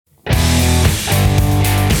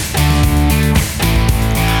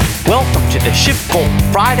Welcome to the SchiffGold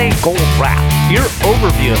Friday Gold Wrap, your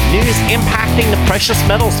overview of news impacting the precious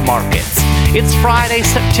metals markets. It's Friday,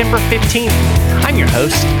 September 15th. I'm your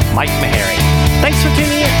host, Mike Maharry. Thanks for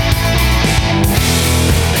tuning in.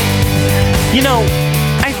 You know,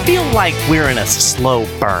 I feel like we're in a slow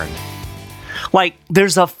burn. Like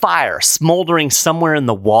there's a fire smoldering somewhere in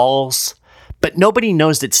the walls, but nobody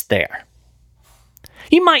knows it's there.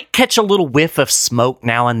 You might catch a little whiff of smoke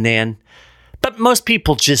now and then, but most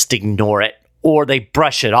people just ignore it, or they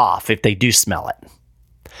brush it off if they do smell it.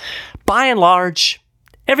 By and large,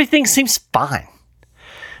 everything seems fine.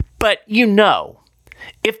 But you know,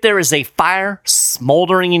 if there is a fire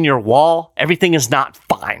smoldering in your wall, everything is not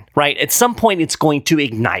fine, right? At some point, it's going to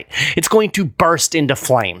ignite. It's going to burst into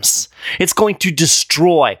flames. It's going to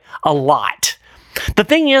destroy a lot. The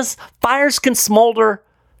thing is, fires can smolder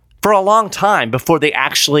for a long time before they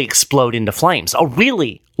actually explode into flames, a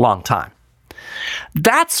really long time.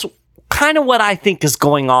 That's kind of what I think is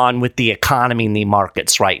going on with the economy and the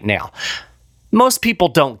markets right now. Most people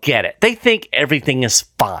don't get it. They think everything is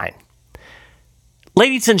fine.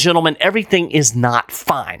 Ladies and gentlemen, everything is not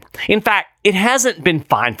fine. In fact, it hasn't been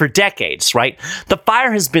fine for decades, right? The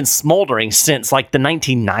fire has been smoldering since like the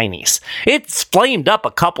 1990s. It's flamed up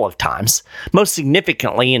a couple of times, most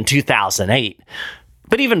significantly in 2008.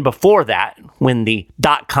 But even before that, when the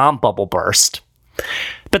dot-com bubble burst.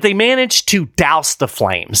 But they managed to douse the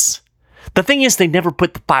flames. The thing is, they never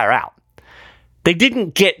put the fire out. They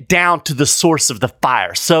didn't get down to the source of the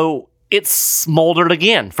fire, so it smoldered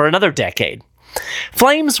again for another decade.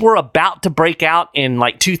 Flames were about to break out in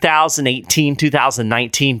like 2018,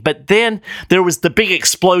 2019, but then there was the big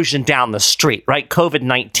explosion down the street, right?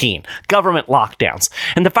 COVID-19, government lockdowns.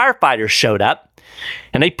 And the firefighters showed up,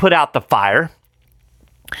 and they put out the fire.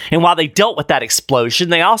 And while they dealt with that explosion,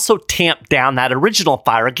 they also tamped down that original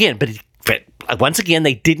fire again. But once again,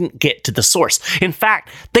 they didn't get to the source. In fact,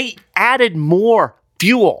 they added more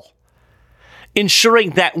fuel,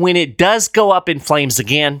 ensuring that when it does go up in flames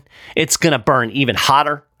again, it's going to burn even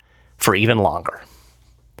hotter for even longer.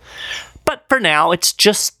 But for now, it's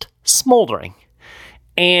just smoldering.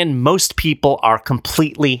 And most people are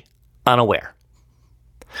completely unaware.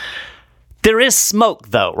 There is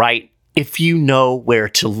smoke, though, right? If you know where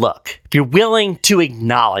to look, if you're willing to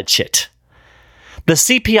acknowledge it. The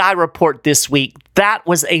CPI report this week, that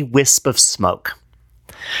was a wisp of smoke.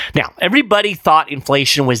 Now, everybody thought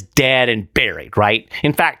inflation was dead and buried, right?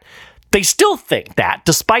 In fact, they still think that,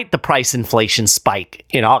 despite the price inflation spike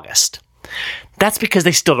in August. That's because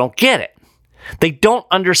they still don't get it. They don't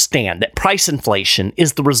understand that price inflation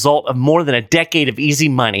is the result of more than a decade of easy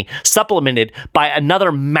money, supplemented by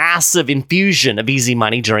another massive infusion of easy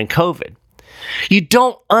money during COVID. You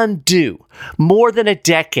don't undo more than a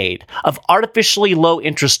decade of artificially low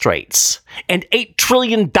interest rates and $8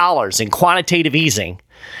 trillion in quantitative easing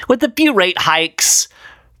with a few rate hikes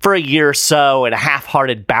for a year or so and a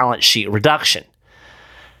half-hearted balance sheet reduction.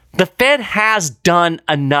 The Fed has done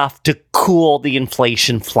enough to cool the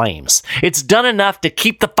inflation flames. It's done enough to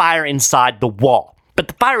keep the fire inside the wall, but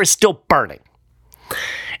the fire is still burning.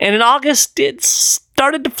 And in August, it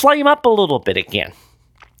started to flame up a little bit again.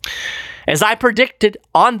 As I predicted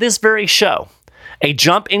on this very show, a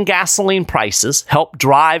jump in gasoline prices helped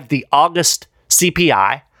drive the August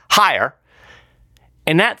CPI higher,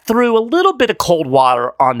 and that threw a little bit of cold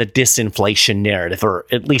water on the disinflation narrative, or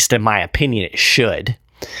at least in my opinion, it should.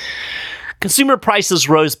 Consumer prices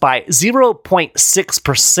rose by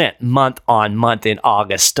 0.6% month on month in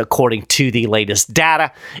August, according to the latest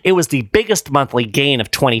data. It was the biggest monthly gain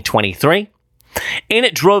of 2023, and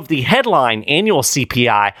it drove the headline annual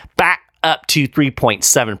CPI back up to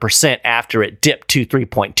 3.7% after it dipped to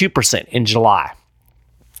 3.2% in July.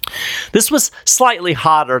 This was slightly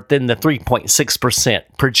hotter than the 3.6%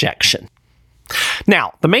 projection.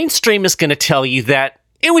 Now, the mainstream is going to tell you that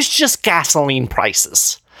it was just gasoline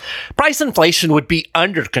prices. Price inflation would be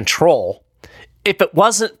under control if it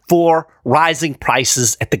wasn't for rising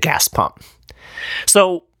prices at the gas pump.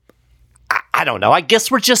 So, I don't know. I guess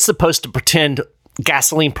we're just supposed to pretend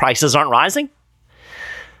gasoline prices aren't rising?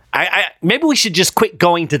 Maybe we should just quit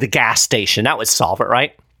going to the gas station. That would solve it,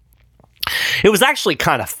 right? It was actually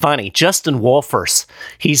kind of funny. Justin Wolfers,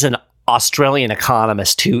 he's an Australian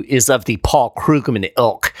economist who is of the Paul Krugman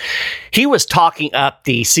ilk. He was talking up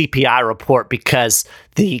the CPI report because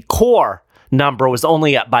the core number was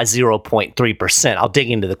only up by 0.3%. I'll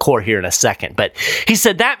dig into the core here in a second. But he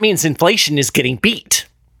said that means inflation is getting beat.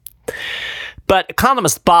 But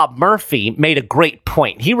economist Bob Murphy made a great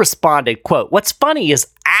point. He responded, quote, "What's funny is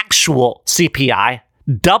actual CPI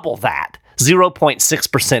double that,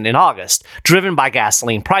 0.6% in August, driven by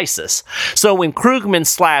gasoline prices. So when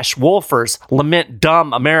Krugman/Wolfers lament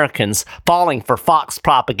dumb Americans falling for Fox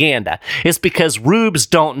propaganda, it's because rubes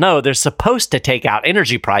don't know they're supposed to take out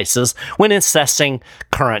energy prices when assessing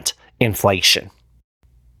current inflation.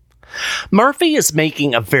 Murphy is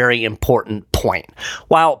making a very important point.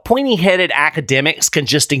 While pointy-headed academics can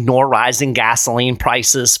just ignore rising gasoline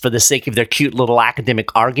prices for the sake of their cute little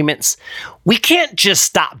academic arguments, we can't just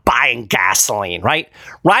stop buying gasoline, right?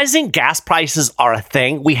 Rising gas prices are a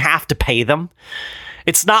thing. We have to pay them.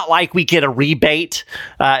 It's not like we get a rebate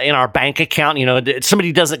in our bank account. You know,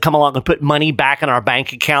 somebody doesn't come along and put money back in our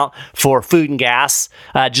bank account for food and gas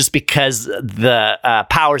just because the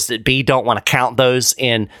powers that be don't want to count those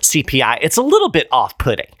in CPI. It's a little bit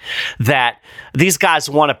off-putting that these guys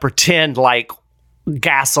want to pretend like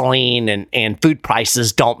gasoline and food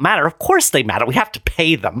prices don't matter. Of course they matter. We have to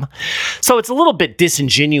pay them. So it's a little bit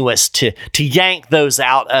disingenuous to yank those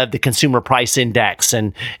out of the consumer price index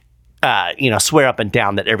and swear up and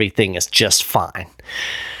down that everything is just fine.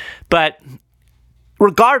 But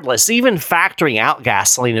regardless, even factoring out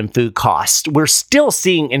gasoline and food costs, we're still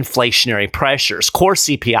seeing inflationary pressures. Core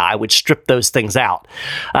CPI, which stripped those things out,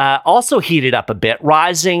 also heated up a bit,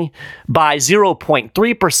 rising by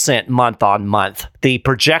 0.3% month on month. The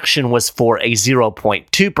projection was for a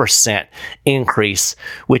 0.2% increase,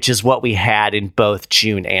 which is what we had in both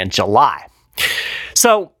June and July.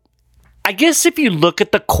 So I guess if you look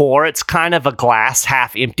at the core, it's kind of a glass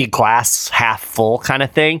half empty, glass half full kind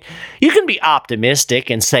of thing. You can be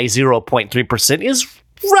optimistic and say 0.3% is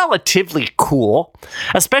relatively cool,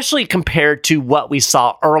 especially compared to what we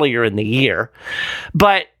saw earlier in the year.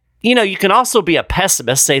 But, you can also be a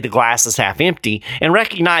pessimist, say the glass is half empty, and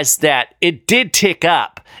recognize that it did tick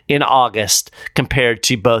up in August compared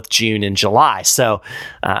to both June and July. So,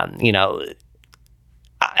 I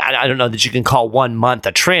don't know that you can call 1 month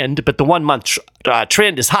a trend, but the 1 month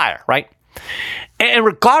trend is higher, right? And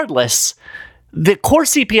regardless, the core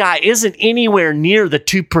CPI isn't anywhere near the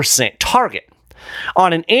 2% target.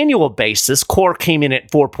 On an annual basis, core came in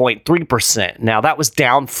at 4.3%. Now, that was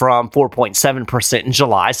down from 4.7% in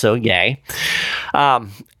July, so yay.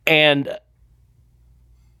 And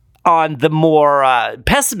on the more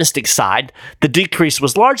pessimistic side, the decrease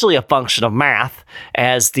was largely a function of math,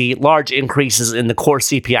 as the large increases in the core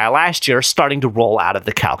CPI last year are starting to roll out of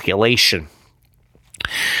the calculation.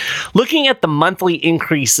 Looking at the monthly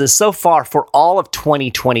increases so far for all of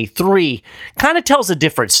 2023 kind of tells a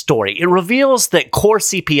different story. It reveals that core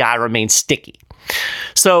CPI remains sticky.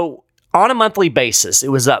 So on a monthly basis, it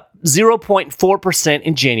was up 0.4%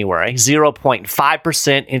 in January,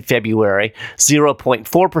 0.5% in February,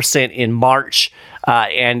 0.4% in March,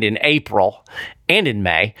 and in April, and in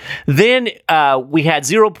May. Then we had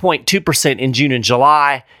 0.2% in June and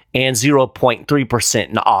July, and 0.3%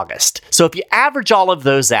 in August. So if you average all of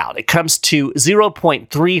those out, it comes to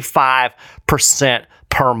 0.35%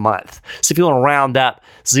 per month. So if you want to round up,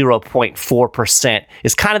 0.4%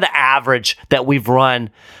 is kind of the average that we've run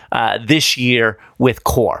this year with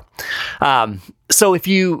core. So if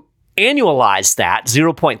you annualize that,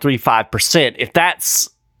 0.35%, if that's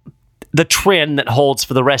the trend that holds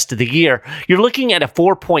for the rest of the year, you're looking at a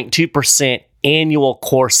 4.2% annual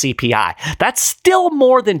core CPI. That's still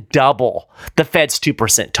more than double the Fed's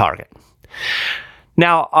 2% target.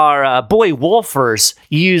 Now, our boy Wolfers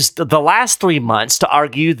used the last 3 months to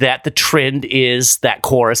argue that the trend is that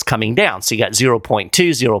core is coming down. So you got 0.2,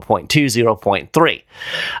 0.2,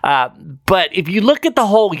 0.3. But if you look at the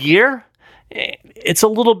whole year, it's a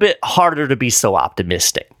little bit harder to be so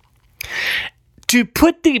optimistic. To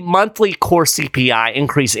put the monthly core CPI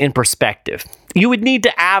increase in perspective, you would need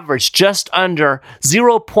to average just under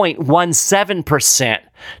 0.17%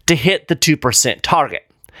 to hit the 2% target.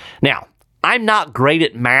 Now, I'm not great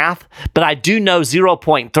at math, but I do know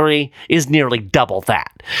 0.3 is nearly double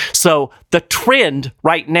that. So the trend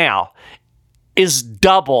right now is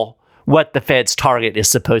double what the Fed's target is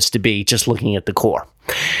supposed to be, just looking at the core.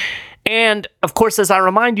 And of course, as I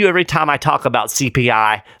remind you every time I talk about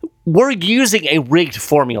CPI, we're using a rigged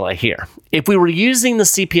formula here. If we were using the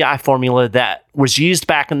CPI formula that was used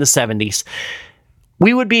back in the 70s,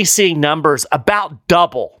 we would be seeing numbers about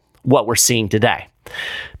double what we're seeing today.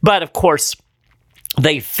 But of course,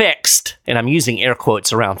 they fixed, and I'm using air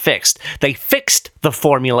quotes around fixed, they fixed the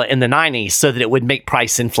formula in the 90s so that it would make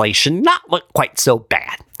price inflation not look quite so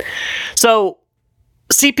bad. So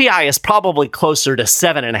CPI is probably closer to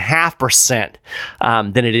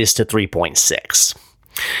 7.5% than it is to 3.6%.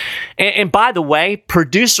 And by the way,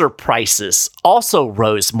 producer prices also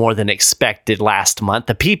rose more than expected last month.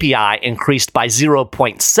 The PPI increased by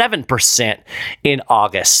 0.7% in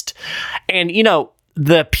August. And,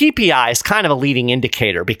 the PPI is kind of a leading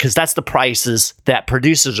indicator because that's the prices that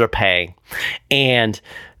producers are paying. And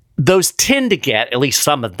those tend to get, at least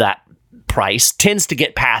some of that price tends to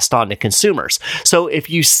get passed on to consumers. So if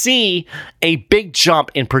you see a big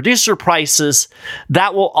jump in producer prices,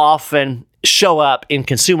 that will often show up in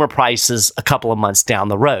consumer prices a couple of months down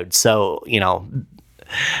the road. So,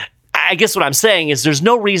 I guess what I'm saying is there's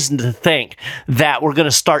no reason to think that we're going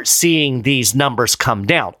to start seeing these numbers come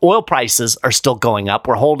down. Oil prices are still going up.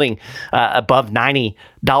 We're holding above $90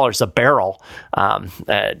 a barrel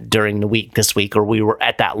during the week this week, or we were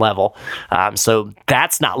at that level. So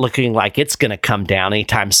that's not looking like it's going to come down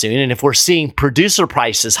anytime soon. And if we're seeing producer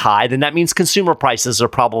prices high, then that means consumer prices are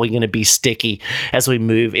probably going to be sticky as we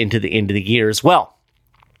move into the end of the year as well.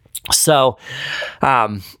 So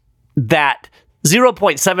that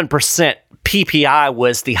 0.7% PPI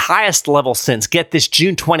was the highest level since, get this,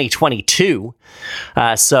 June 2022,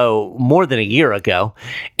 so more than a year ago,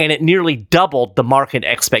 and it nearly doubled the market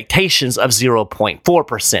expectations of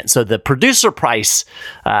 0.4%. So the producer price,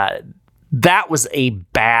 that was a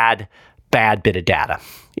bad bit of data,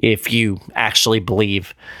 if you actually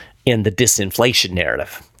believe in the disinflation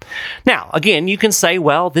narrative. Now, again, you can say,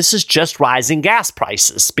 well, this is just rising gas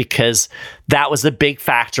prices because that was a big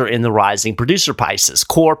factor in the rising producer prices.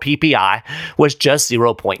 Core PPI was just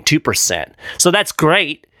 0.2%. So that's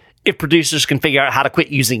great if producers can figure out how to quit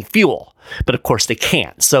using fuel. But of course they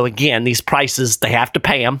can't. So again, these prices, they have to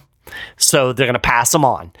pay them. So they're going to pass them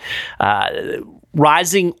on.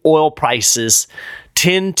 Rising oil prices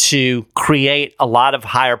tend to create a lot of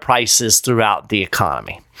higher prices throughout the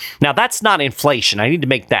economy. Now, that's not inflation. I need to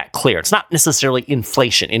make that clear. It's not necessarily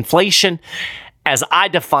inflation. Inflation, as I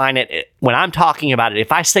define it, when I'm talking about it,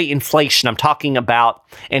 if I say inflation, I'm talking about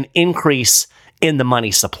an increase in the money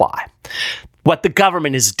supply. What the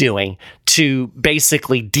government is doing to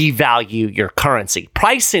basically devalue your currency.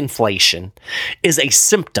 Price inflation is a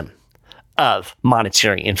symptom of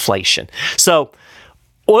monetary inflation. So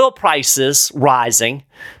oil prices rising,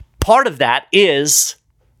 part of that is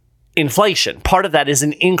inflation. Part of that is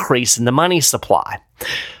an increase in the money supply.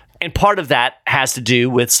 And part of that has to do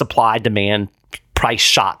with supply, demand, price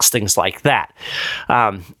shocks, things like that.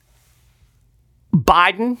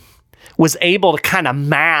 Biden was able to kind of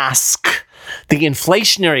mask the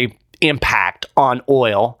inflationary impact on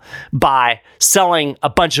oil by selling a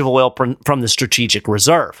bunch of oil from the strategic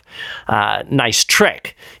reserve. Nice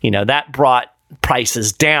trick. That brought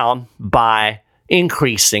prices down by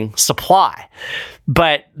increasing supply.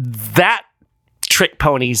 But that trick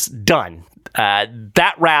pony's done.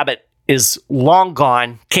 That rabbit is long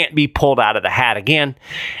gone, can't be pulled out of the hat again.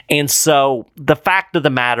 And so the fact of the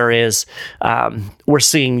matter is we're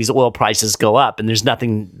seeing these oil prices go up, and there's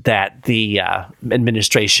nothing that the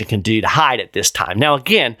administration can do to hide at this time. Now,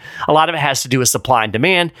 again, a lot of it has to do with supply and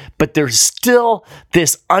demand, but there's still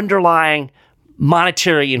this underlying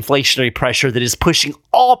monetary inflationary pressure that is pushing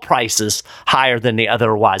all prices higher than they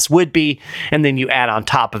otherwise would be. And then you add on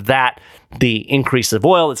top of that the increase of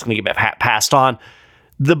oil that's going to get passed on.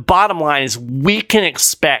 The bottom line is we can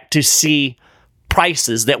expect to see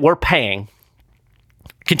prices that we're paying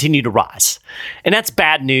continue to rise. And that's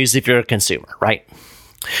bad news if you're a consumer, right?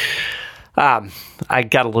 I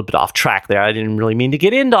got a little bit off track there. I didn't really mean to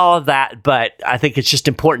get into all of that, but I think it's just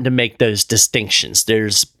important to make those distinctions.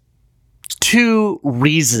 There's two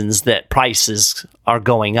reasons that prices are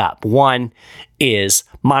going up. One is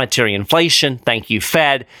monetary inflation, thank you,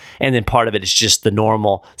 Fed, and then part of it is just the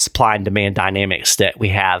normal supply and demand dynamics that we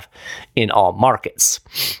have in all markets.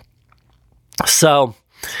 So,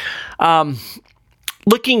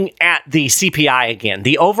 looking at the CPI again,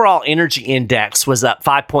 the overall energy index was up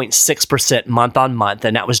 5.6% month on month,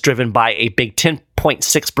 and that was driven by a big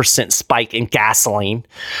 10.6% spike in gasoline.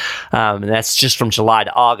 And that's just from July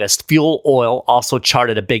to August. Fuel oil also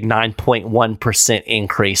charted a big 9.1%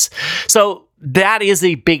 increase. So that is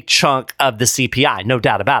a big chunk of the CPI, no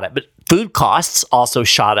doubt about it. But food costs also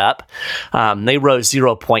shot up. They rose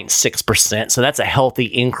 0.6%, so that's a healthy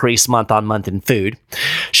increase month on month in food.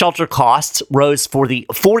 Shelter costs rose for the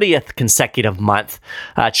 40th consecutive month,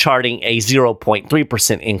 charting a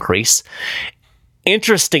 0.3% increase.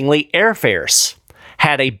 Interestingly, airfares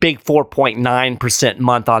had a big 4.9%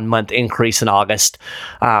 month-on-month increase in August.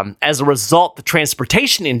 As a result, the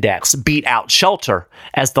transportation index beat out shelter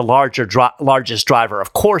as the largest driver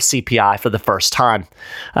of core CPI for the first time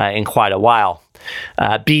in quite a while.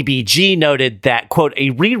 BBG noted that, quote, a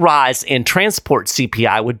re-rise in transport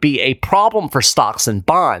CPI would be a problem for stocks and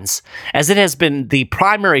bonds, as it has been the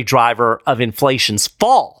primary driver of inflation's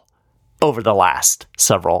fall over the last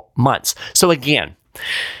several months. So again,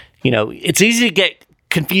 it's easy to get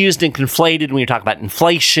confused and conflated when you talk about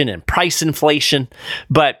inflation and price inflation,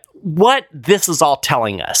 but what this is all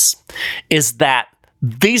telling us is that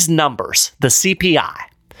these numbers, the CPI,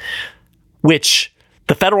 which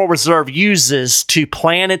the Federal Reserve uses to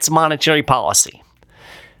plan its monetary policy,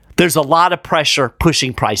 there's a lot of pressure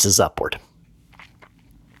pushing prices upward.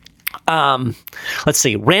 Let's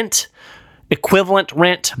see, rent, equivalent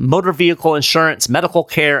rent, motor vehicle insurance, medical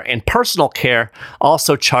care, and personal care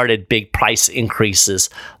also charted big price increases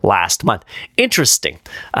last month. Interesting.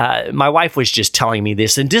 My wife was just telling me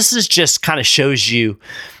this, and this is just kind of shows you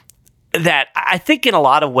that I think in a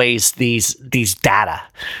lot of ways these data,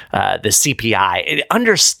 the CPI, it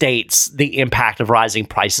understates the impact of rising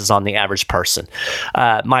prices on the average person.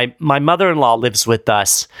 My mother-in-law lives with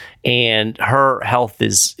us, and her health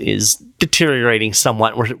is deteriorating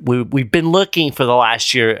somewhat. We've been looking for the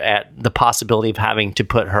last year at the possibility of having to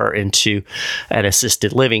put her into an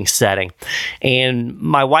assisted living setting. And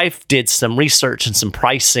my wife did some research and some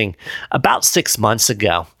pricing about 6 months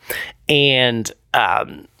ago, and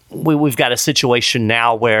we've got a situation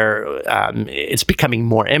now where it's becoming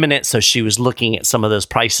more imminent. So she was looking at some of those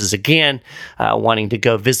prices again, wanting to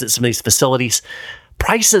go visit some of these facilities.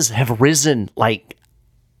 Prices have risen like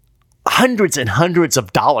hundreds and hundreds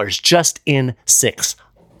of dollars just in 6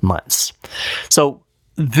 months. So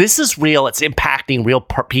this is real. It's impacting real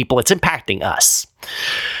people. It's impacting us.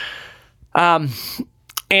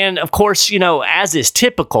 And of course, as is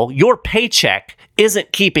typical, your paycheck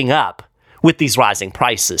isn't keeping up with these rising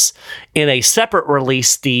prices. In a separate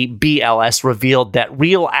release, the BLS revealed that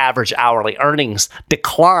real average hourly earnings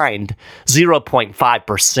declined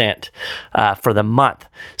 0.5% for the month.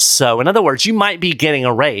 So in other words, you might be getting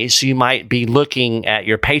a raise. You might be looking at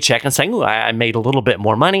your paycheck and saying, "Ooh, I made a little bit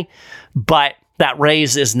more money," but that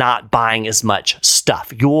raise is not buying as much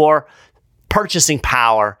stuff. Your purchasing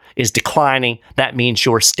power is declining. That means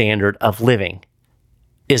your standard of living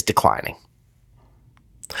is declining.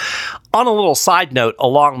 On a little side note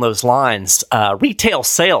along those lines, retail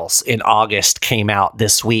sales in August came out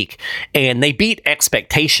this week, and they beat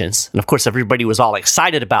expectations. And of course, everybody was all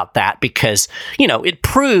excited about that because, it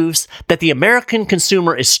proves that the American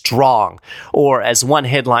consumer is strong. Or as one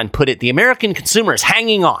headline put it, the American consumer is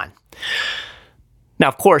hanging on. Now,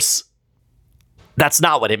 of course, that's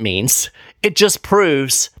not what it means. It just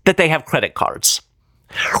proves that they have credit cards.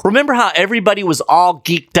 Remember how everybody was all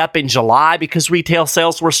geeked up in July because retail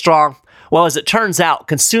sales were strong? Well, as it turns out,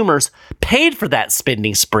 consumers paid for that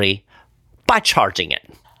spending spree by charging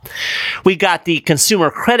it. We got the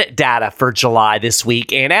consumer credit data for July this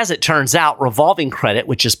week, and as it turns out, revolving credit,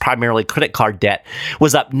 which is primarily credit card debt,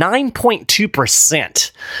 was up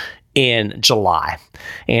 9.2% in July.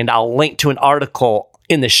 And I'll link to an article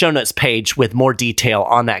in the show notes page with more detail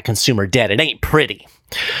on that consumer debt. It ain't pretty.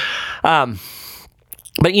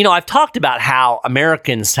 But, I've talked about how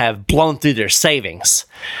Americans have blown through their savings.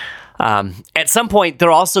 At some point,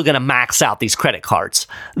 they're also going to max out these credit cards.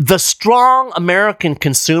 The strong American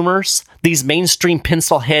consumers, these mainstream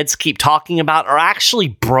pencil heads keep talking about, are actually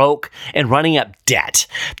broke and running up debt.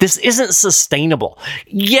 This isn't sustainable.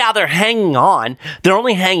 Yeah, they're hanging on. They're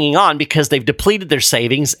only hanging on because they've depleted their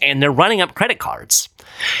savings and they're running up credit cards.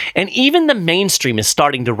 And even the mainstream is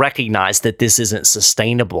starting to recognize that this isn't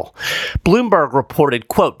sustainable. Bloomberg reported,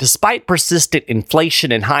 quote, despite persistent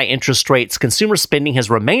inflation and high interest rates, consumer spending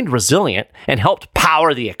has remained resilient and helped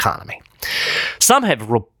power the economy. Some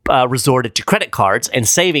have resorted to credit cards and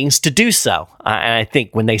savings to do so. And I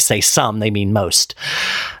think when they say some, they mean most.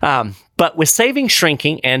 But with savings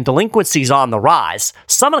shrinking and delinquencies on the rise,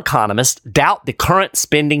 some economists doubt the current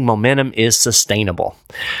spending momentum is sustainable.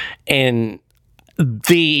 And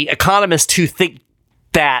the economists who think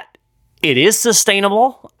that it is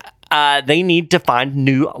sustainable, they need to find a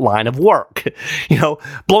new line of work.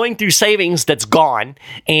 Blowing through savings that's gone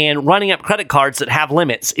and running up credit cards that have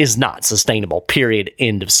limits is not sustainable, period,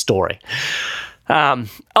 end of story.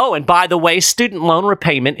 And by the way, student loan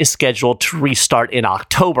repayment is scheduled to restart in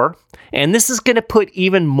October, and this is going to put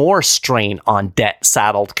even more strain on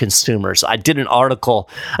debt-saddled consumers. I did an article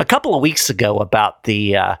a couple of weeks ago about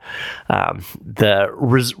the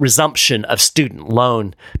resumption of student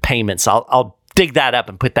loan payments. I'll dig that up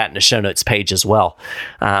and put that in the show notes page as well.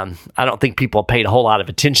 I don't think people paid a whole lot of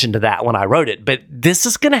attention to that when I wrote it, but this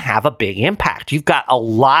is going to have a big impact. You've got a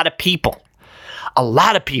lot of people a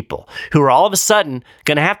lot of people who are all of a sudden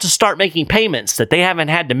going to have to start making payments that they haven't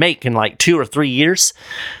had to make in like 2 or 3 years.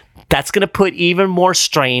 That's going to put even more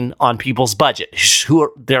strain on people's budget.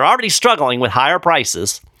 They're already struggling with higher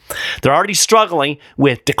prices. They're already struggling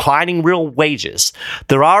with declining real wages.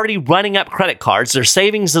 They're already running up credit cards. Their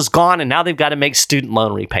savings is gone, and now they've got to make student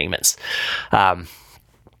loan repayments.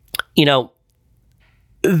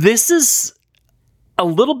 This is a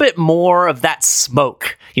little bit more of that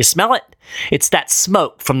smoke. You smell it? It's that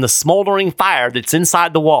smoke from the smoldering fire that's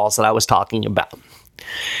inside the walls that I was talking about.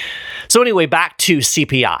 So anyway, back to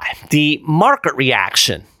CPI. The market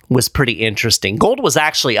reaction was pretty interesting. Gold was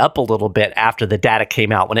actually up a little bit after the data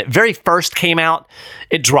came out. When it very first came out,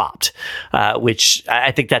 it dropped, which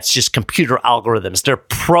I think that's just computer algorithms. They're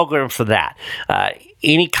programmed for that.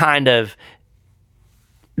 Any kind of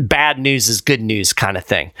bad news is good news kind of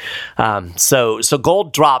thing. So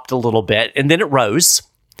gold dropped a little bit, and then it rose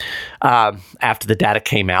after the data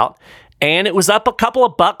came out. And it was up a couple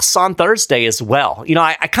of bucks on Thursday as well.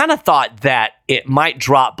 I kind of thought that it might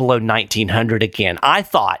drop below 1900 again. I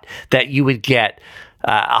thought that you would get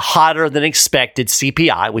a hotter than expected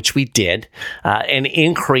CPI, which we did, an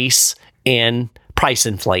increase in price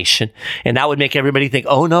inflation. And that would make everybody think,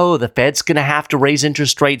 oh no, the Fed's going to have to raise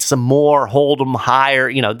interest rates some more, hold them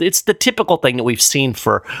higher. It's the typical thing that we've seen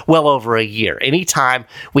for well over a year. Anytime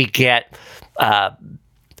we get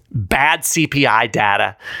bad CPI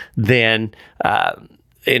data, then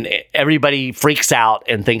and everybody freaks out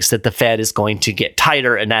and thinks that the Fed is going to get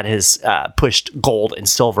tighter, and that has pushed gold and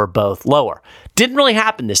silver both lower. Didn't really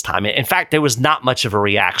happen this time. In fact, there was not much of a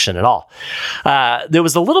reaction at all. There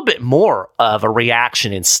was a little bit more of a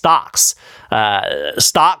reaction in stocks.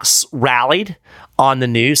 Stocks rallied on the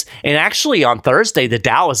news, and actually on Thursday, the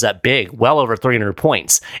Dow was up big, well over 300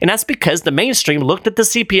 points. And that's because the mainstream looked at the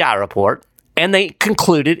CPI report and they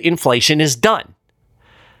concluded inflation is done.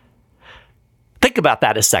 Think about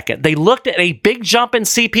that a second. They looked at a big jump in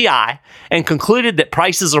CPI and concluded that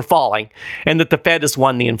prices are falling and that the Fed has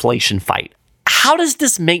won the inflation fight. How does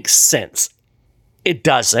this make sense? It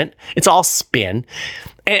doesn't. It's all spin.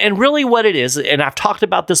 And really what it is, and I've talked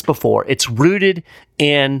about this before, it's rooted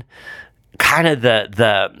in kind of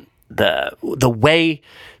the way,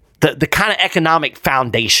 the kind of economic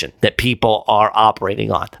foundation that people are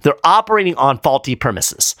operating on. They're operating on faulty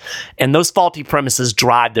premises, and those faulty premises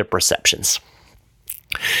drive their perceptions.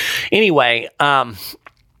 Anyway, they're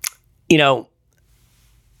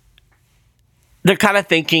kind of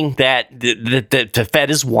thinking that the Fed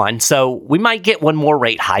has won, so we might get one more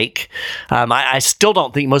rate hike. I still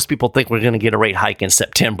don't think most people think we're going to get a rate hike in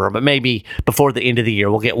September, but maybe before the end of the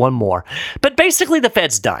year we'll get one more. But basically the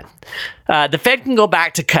Fed's done. The Fed can go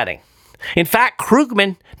back to cutting. In fact,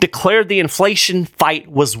 Krugman declared the inflation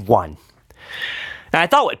fight was won. And I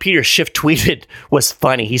thought what Peter Schiff tweeted was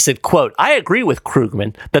funny. He said, quote, "I agree with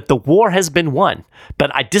Krugman that the war has been won,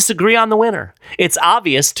 but I disagree on the winner. It's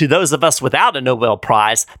obvious to those of us without a Nobel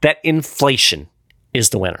Prize that inflation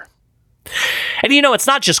is the winner." And it's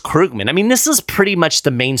not just Krugman. I mean, this is pretty much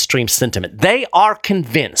the mainstream sentiment. They are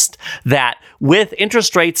convinced that with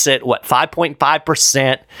interest rates at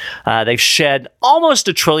 5.5%, they've shed almost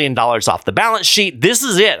 $1 trillion off the balance sheet. This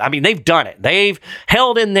is it. I mean, they've done it. They've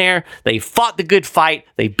held in there. They fought the good fight.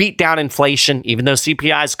 They beat down inflation, even though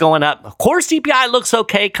CPI is going up. Of course, CPI looks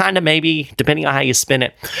okay, kind of maybe, depending on how you spin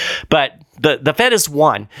it. But the Fed has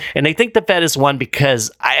won, and they think the Fed has won because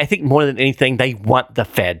I think more than anything, they want the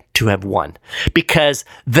Fed to have won because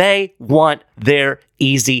they want their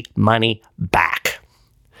easy money back.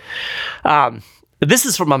 This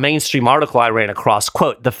is from a mainstream article I ran across.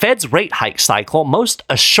 Quote, "The Fed's rate hike cycle most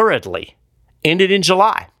assuredly ended in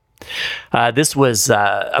July." This was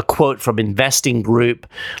a quote from investing group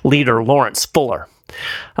leader Lawrence Fuller.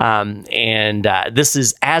 This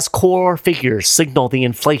is as core figures signal the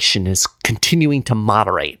inflation is continuing to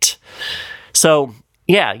moderate. So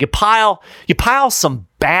yeah, you pile some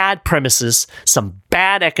bad premises, some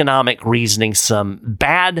bad economic reasoning, some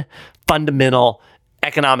bad fundamental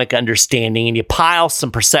economic understanding, and you pile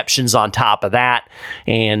some perceptions on top of that,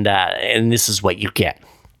 and this is what you get.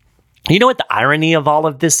 You know what the irony of all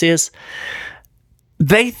of this is?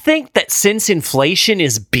 They think that since inflation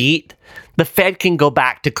is beat, the Fed can go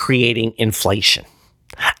back to creating inflation.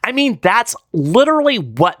 I mean, that's literally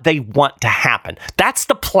what they want to happen. That's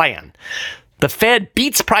the plan. The Fed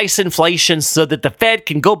beats price inflation so that the Fed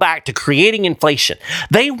can go back to creating inflation.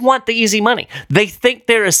 They want the easy money. They think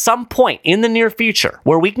there is some point in the near future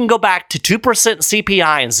where we can go back to 2%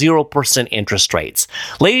 CPI and 0% interest rates.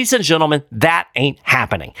 Ladies and gentlemen, that ain't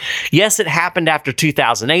happening. Yes, it happened after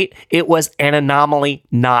 2008. It was an anomaly,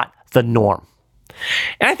 not the norm.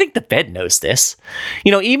 And I think the Fed knows this.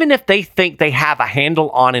 Even if they think they have a handle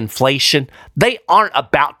on inflation, they aren't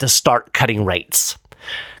about to start cutting rates.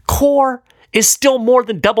 Core is still more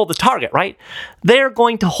than double the target, right? They're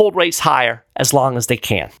going to hold rates higher as long as they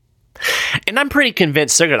can. And I'm pretty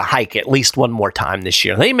convinced they're going to hike at least one more time this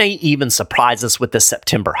year. They may even surprise us with the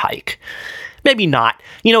September hike. Maybe not.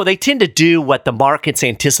 They tend to do what the markets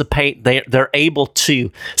anticipate. They're able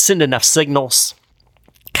to send enough signals,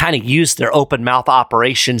 kind of use their open mouth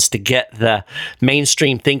operations to get the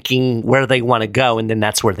mainstream thinking where they want to go, and then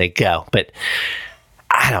that's where they go. But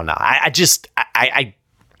I don't know.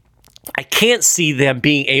 I can't see them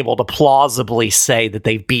being able to plausibly say that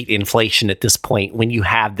they beat inflation at this point when you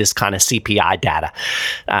have this kind of CPI data.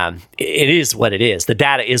 It is what it is. The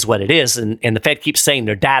data is what it is, and the Fed keeps saying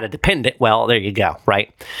they're data dependent. Well, there you go,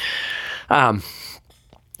 right?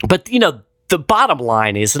 But the bottom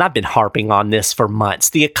line is, and I've been harping on this for months,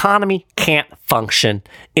 the economy can't function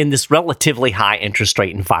in this relatively high interest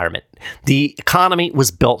rate environment. The economy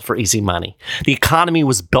was built for easy money. The economy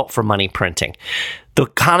was built for money printing. The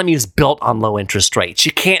economy is built on low interest rates.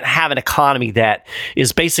 You can't have an economy that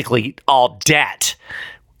is basically all debt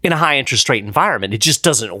in a high interest rate environment. It just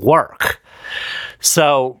doesn't work.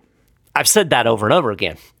 So I've said that over and over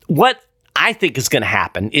again. What I think is going to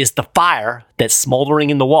happen is the fire that's smoldering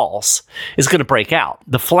in the walls is going to break out.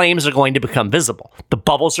 The flames are going to become visible. The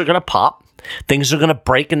bubbles are going to pop. Things are going to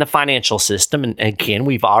break in the financial system. And again,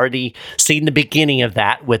 we've already seen the beginning of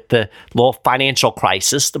that with the little financial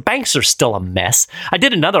crisis. The banks are still a mess. I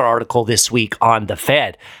did another article this week on the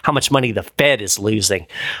Fed, how much money the Fed is losing.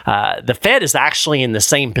 The Fed is actually in the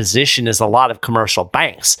same position as a lot of commercial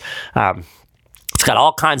banks. It's got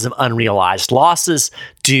all kinds of unrealized losses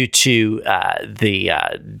due to the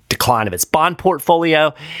decline of its bond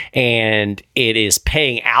portfolio, and it is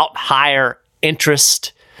paying out higher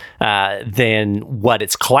interest than what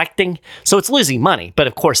it's collecting. So it's losing money. But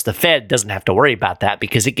of course, the Fed doesn't have to worry about that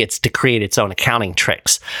because it gets to create its own accounting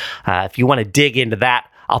tricks. If you want to dig into that,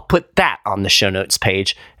 I'll put that on the show notes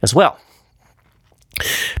page as well.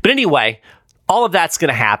 But anyway, all of that's going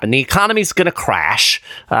to happen. The economy's going to crash.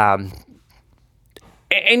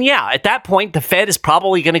 And yeah, at that point, the Fed is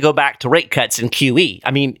probably going to go back to rate cuts in QE.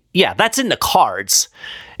 I mean, yeah, that's in the cards.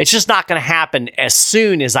 It's just not going to happen as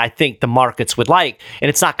soon as I think the markets would like. And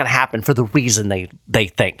it's not going to happen for the reason they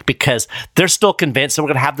think, because they're still convinced that we're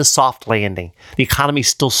going to have the soft landing. The economy's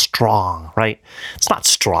still strong, right? It's not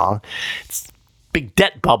strong. It's a big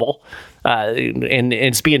debt bubble. And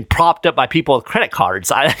it's being propped up by people with credit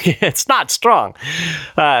cards. It's not strong.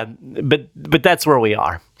 But that's where we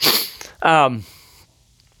are.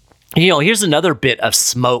 Here's another bit of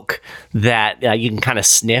smoke that you can kind of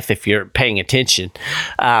sniff if you're paying attention.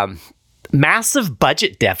 Massive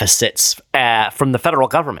budget deficits from the federal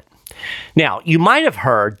government. Now, you might have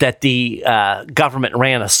heard that the government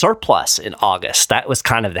ran a surplus in August. That was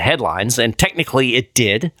kind of the headlines, and technically it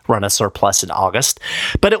did run a surplus in August,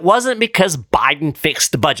 but it wasn't because Biden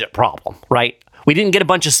fixed the budget problem, right? We didn't get a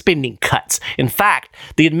bunch of spending cuts. In fact,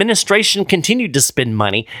 the administration continued to spend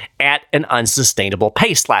money at an unsustainable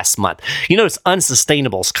pace last month. You notice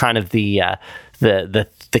unsustainable is kind of the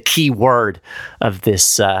key word of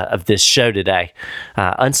this show today.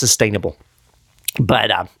 Unsustainable. But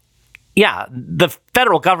yeah, the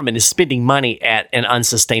federal government is spending money at an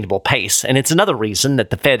unsustainable pace. And it's another reason that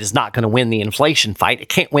the Fed is not going to win the inflation fight. It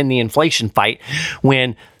can't win the inflation fight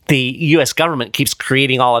when the U.S. government keeps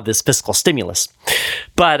creating all of this fiscal stimulus.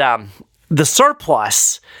 But the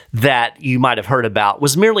surplus that you might have heard about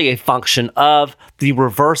was merely a function of the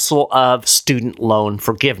reversal of student loan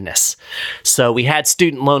forgiveness. So we had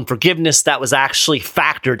student loan forgiveness that was actually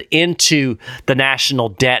factored into the national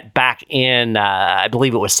debt back in, I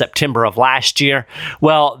believe it was September of last year.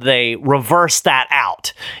 Well, they reversed that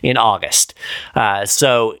out in August.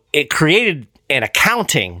 So it created an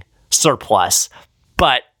accounting surplus,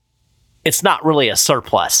 but it's not really a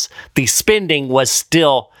surplus. The spending was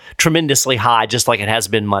still tremendously high, just like it has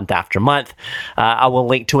been month after month. I will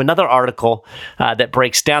link to another article that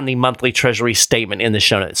breaks down the monthly Treasury statement in the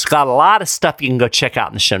show notes. It's got a lot of stuff you can go check out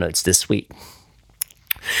in the show notes this week.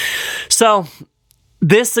 So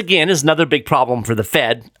this, again, is another big problem for the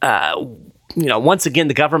Fed. Once again,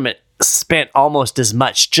 the government spent almost as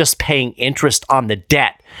much just paying interest on the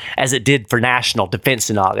debt as it did for national defense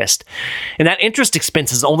in August. And that interest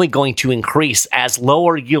expense is only going to increase as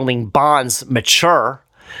lower yielding bonds mature.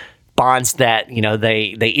 bonds that,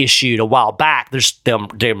 they issued a while back, they're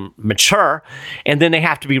mature, and then they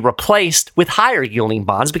have to be replaced with higher yielding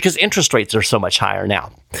bonds because interest rates are so much higher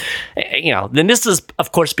now. Then this is,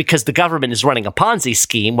 of course, because the government is running a Ponzi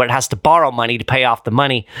scheme where it has to borrow money to pay off the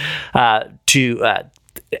money it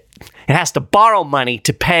has to borrow money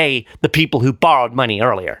to pay the people who borrowed money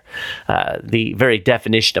earlier. The very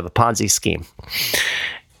definition of a Ponzi scheme.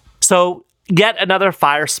 So yet another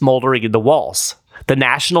fire smoldering in the walls. The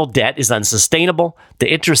national debt is unsustainable.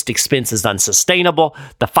 The interest expense is unsustainable.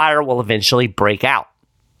 The fire will eventually break out.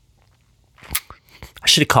 I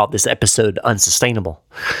should have called this episode Unsustainable.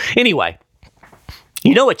 Anyway,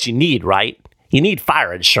 you know what you need, right? You need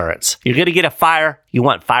fire insurance. You're going to get a fire, you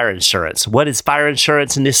want fire insurance. What is fire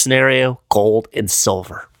insurance in this scenario? Gold and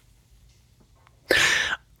silver.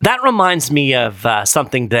 That reminds me of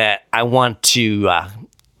something that I want to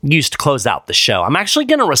use to close out the show. I'm actually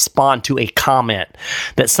going to respond to a comment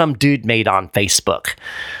that some dude made on Facebook.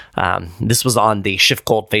 This was on the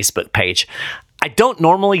SchiffGold Facebook page. I don't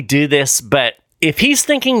normally do this, but if he's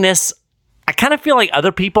thinking this, I kind of feel like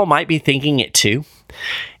other people might be thinking it too.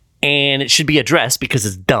 And it should be addressed because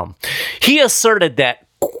it's dumb. He asserted that,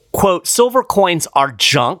 quote, silver coins are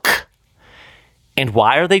junk. And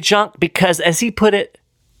why are they junk? Because, as he put it,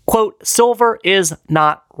 quote, silver is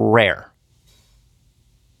not rare.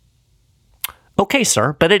 Okay,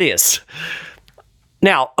 sir, but it is.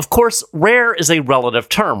 Now, of course, rare is a relative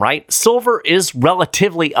term, right? Silver is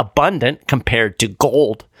relatively abundant compared to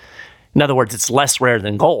gold. In other words, it's less rare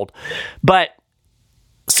than gold. But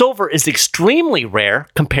silver is extremely rare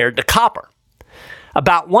compared to copper.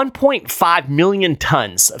 About 1.5 million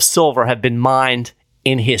tons of silver have been mined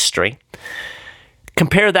in history.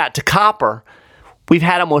 Compare that to copper, we've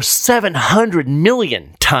had almost 700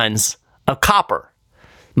 million tons of copper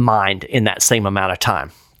mined in that same amount of time.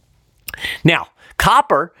 Now,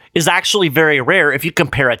 copper is actually very rare if you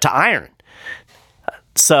compare it to iron.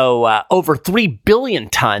 So over 3 billion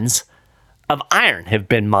tons of iron have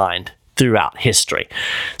been mined throughout history.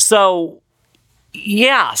 So,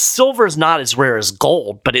 yeah, silver is not as rare as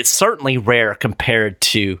gold, but it's certainly rare compared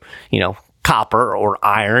to, copper or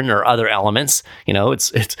iron or other elements.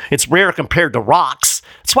 It's rare compared to rocks.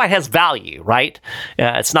 That's why it has value, right?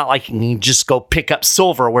 It's not like you can just go pick up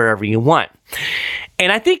silver wherever you want.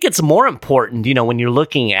 And I think it's more important, when you're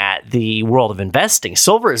looking at the world of investing,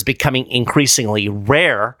 silver is becoming increasingly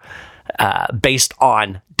rare based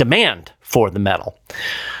on demand for the metal.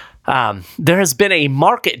 There has been a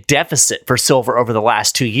market deficit for silver over the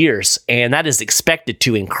last 2 years, and that is expected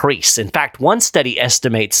to increase. In fact, one study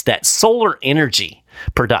estimates that solar energy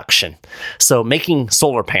production, so making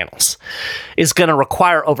solar panels, is going to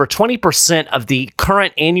require over 20% of the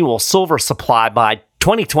current annual silver supply by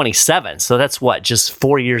 2027. So that's just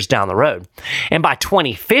 4 years down the road. And by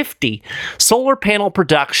 2050, solar panel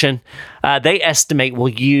production, they estimate will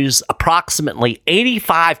use approximately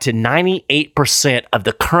 85 to 98% of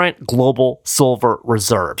the current global silver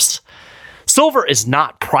reserves. Silver is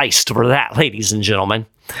not priced for that, ladies and gentlemen.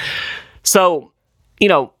 So,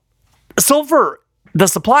 silver, the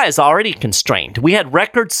supply is already constrained. We had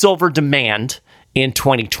record silver demand in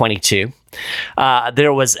 2022.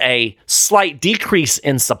 There was a slight decrease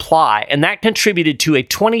in supply, and that contributed to a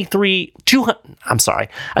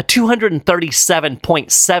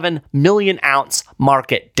 237.7 million ounce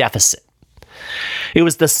market deficit. It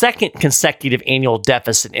was the second consecutive annual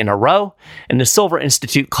deficit in a row, and the Silver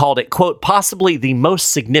Institute called it, quote, possibly the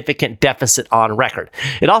most significant deficit on record.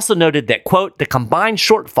 It also noted that, quote, the combined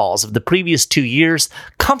shortfalls of the previous 2 years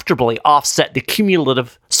comfortably offset the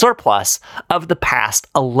cumulative surplus of the past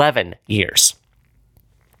 11 years.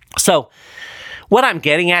 So, what I'm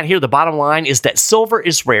getting at here, the bottom line, is that silver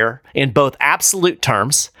is rare in both absolute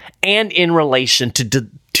terms and in relation to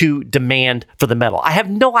demand for the metal. I have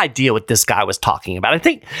no idea what this guy was talking about. I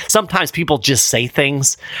think sometimes people just say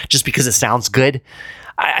things just because it sounds good.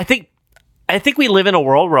 I think we live in a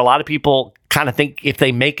world where a lot of people kind of think if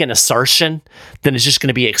they make an assertion, then it's just going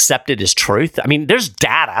to be accepted as truth. I mean, there's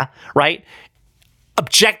data, right?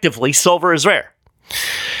 Objectively, silver is rare.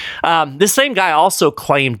 This same guy also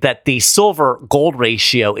claimed that the silver-gold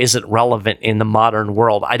ratio isn't relevant in the modern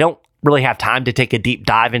world. I don't really have time to take a deep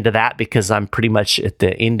dive into that because I'm pretty much at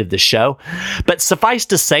the end of the show. But suffice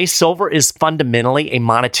to say, silver is fundamentally a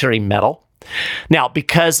monetary metal. Now,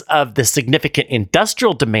 because of the significant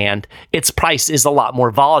industrial demand, its price is a lot more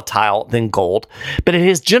volatile than gold, but it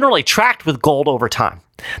has generally tracked with gold over time.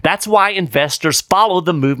 That's why investors follow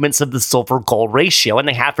the movements of the silver-gold ratio, and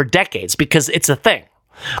they have for decades, because it's a thing,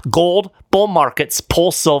 Gold bull markets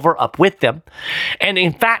pull silver up with them. And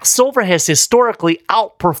in fact, silver has historically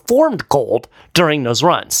outperformed gold during those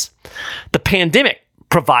runs. The pandemic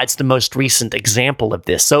provides the most recent example of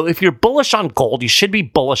this. So if you're bullish on gold, you should be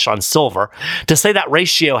bullish on silver. To say that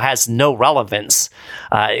ratio has no relevance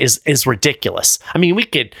is ridiculous. I mean, we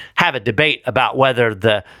could have a debate about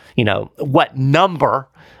whether what number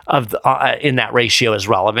of in that ratio is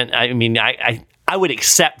relevant. I mean, I would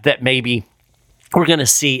accept that maybe we're going to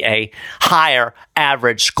see a higher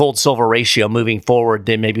average gold-silver ratio moving forward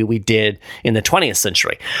than maybe we did in the 20th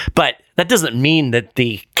century. But that doesn't mean that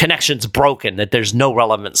the connection's broken, that there's no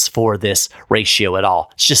relevance for this ratio at all.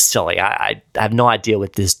 It's just silly. I have no idea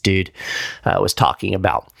what this dude was talking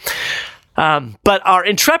about. But our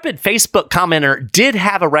intrepid Facebook commenter did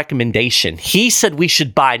have a recommendation. He said we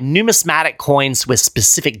should buy numismatic coins with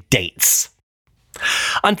specific dates.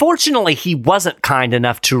 Unfortunately, he wasn't kind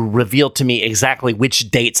enough to reveal to me exactly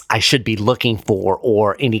which dates I should be looking for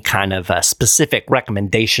or any kind of specific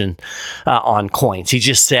recommendation on coins. He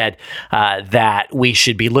just said that we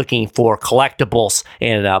should be looking for collectibles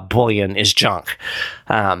and bullion is junk.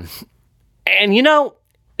 And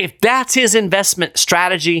if that's his investment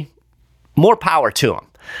strategy, more power to him.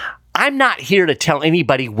 I'm not here to tell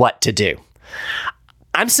anybody what to do.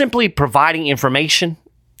 I'm simply providing information.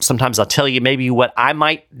 Sometimes I'll tell you maybe what I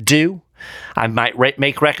might do. I might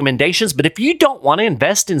make recommendations, but if you don't want to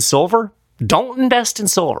invest in silver, don't invest in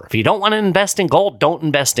silver. If you don't want to invest in gold, don't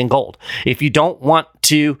invest in gold. If you don't want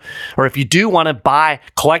to, or if you do want to buy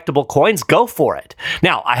collectible coins, go for it.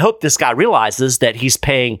 Now, I hope this guy realizes that he's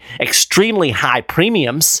paying extremely high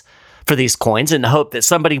premiums for these coins in the hope that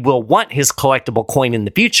somebody will want his collectible coin in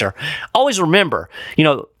the future. Always remember,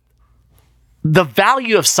 the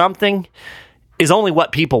value of something is only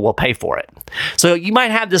what people will pay for it. So you might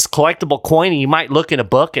have this collectible coin and you might look in a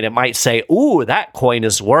book and it might say, ooh, that coin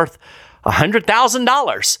is worth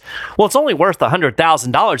 $100,000. Well, it's only worth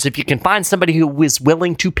 $100,000 if you can find somebody who is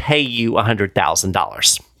willing to pay you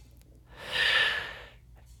 $100,000.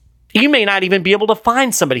 You may not even be able to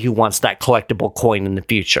find somebody who wants that collectible coin in the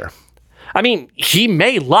future. I mean, he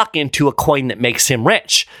may luck into a coin that makes him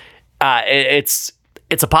rich. It's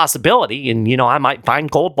a possibility, and, I might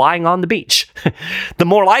find gold lying on the beach. The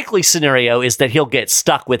more likely scenario is that he'll get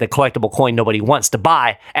stuck with a collectible coin nobody wants to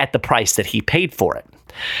buy at the price that he paid for it.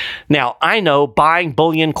 Now, I know buying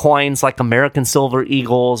bullion coins like American Silver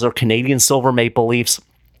Eagles or Canadian Silver Maple Leafs,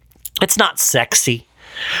 it's not sexy.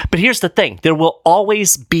 But here's the thing. There will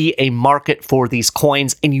always be a market for these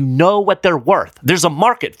coins, and you know what they're worth. There's a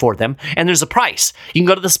market for them, and there's a price. You can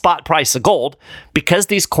go to the spot price of gold because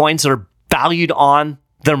these coins are valued on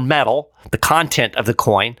their metal, the content of the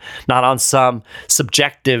coin, not on some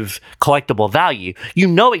subjective collectible value. You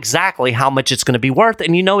know exactly how much it's going to be worth,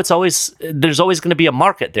 and there's always going to be a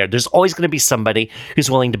market there. There's always going to be somebody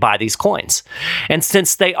who's willing to buy these coins. And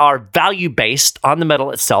since they are value-based on the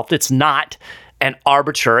metal itself, it's not an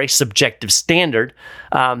arbitrary subjective standard.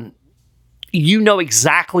 You know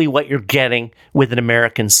exactly what you're getting with an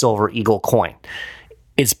American Silver Eagle coin.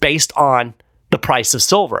 It's based on the price of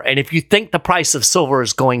silver. And if you think the price of silver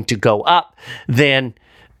is going to go up, then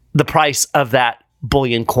the price of that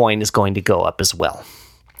bullion coin is going to go up as well.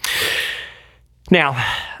 Now,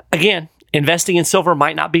 again, investing in silver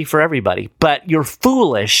might not be for everybody, but you're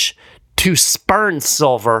foolish to spurn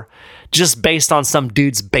silver just based on some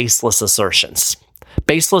dude's baseless assertions.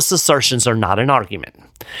 Baseless assertions are not an argument.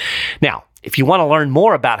 Now, if you want to learn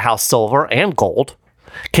more about how silver and gold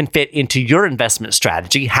can fit into your investment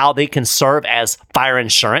strategy, how they can serve as fire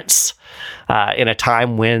insurance in a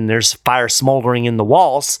time when there's fire smoldering in the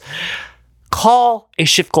walls, call a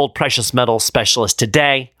SchiffGold precious metals specialist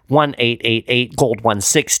today,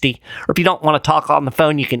 1-888-GOLD-160. Or if you don't want to talk on the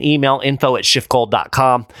phone, you can email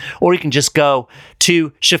info@schiffgold.com, or you can just go to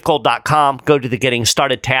schiffgold.com, go to the Getting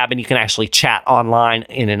Started tab, and you can actually chat online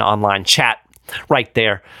in an online chat right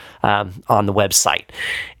there on the website.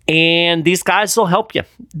 And these guys will help you.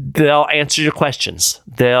 They'll answer your questions.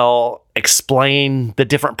 They'll explain the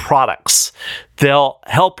different products. They'll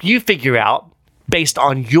help you figure out, based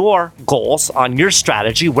on your goals, on your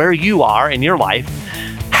strategy, where you are in your life,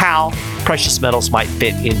 how precious metals might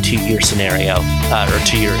fit into your scenario or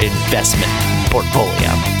to your investment portfolio.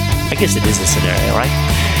 I guess it is a scenario,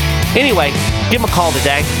 right? Anyway, give them a call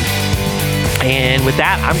today. And with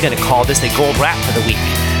that, I'm going to call this a gold wrap for the week.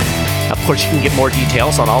 Of course, you can get more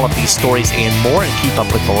details on all of these stories and more and keep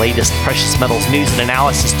up with the latest precious metals news and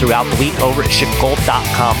analysis throughout the week over at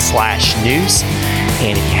SchiffGold.com/news.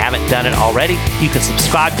 And if you haven't done it already, you can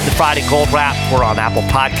subscribe to the Friday Gold Wrap. We're on Apple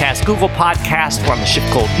Podcasts, Google Podcasts. We're on the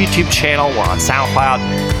SchiffGold YouTube channel. We're on SoundCloud.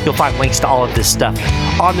 You'll find links to all of this stuff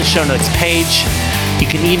on the show notes page. You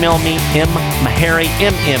can email me, mmaharrey,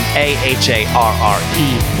 MMAHARREY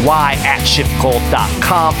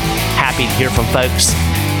 @SchiffGold.com. Happy to hear from folks.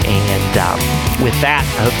 And with that,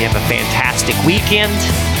 I hope you have a fantastic weekend.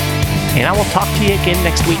 And I will talk to you again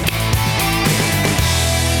next week.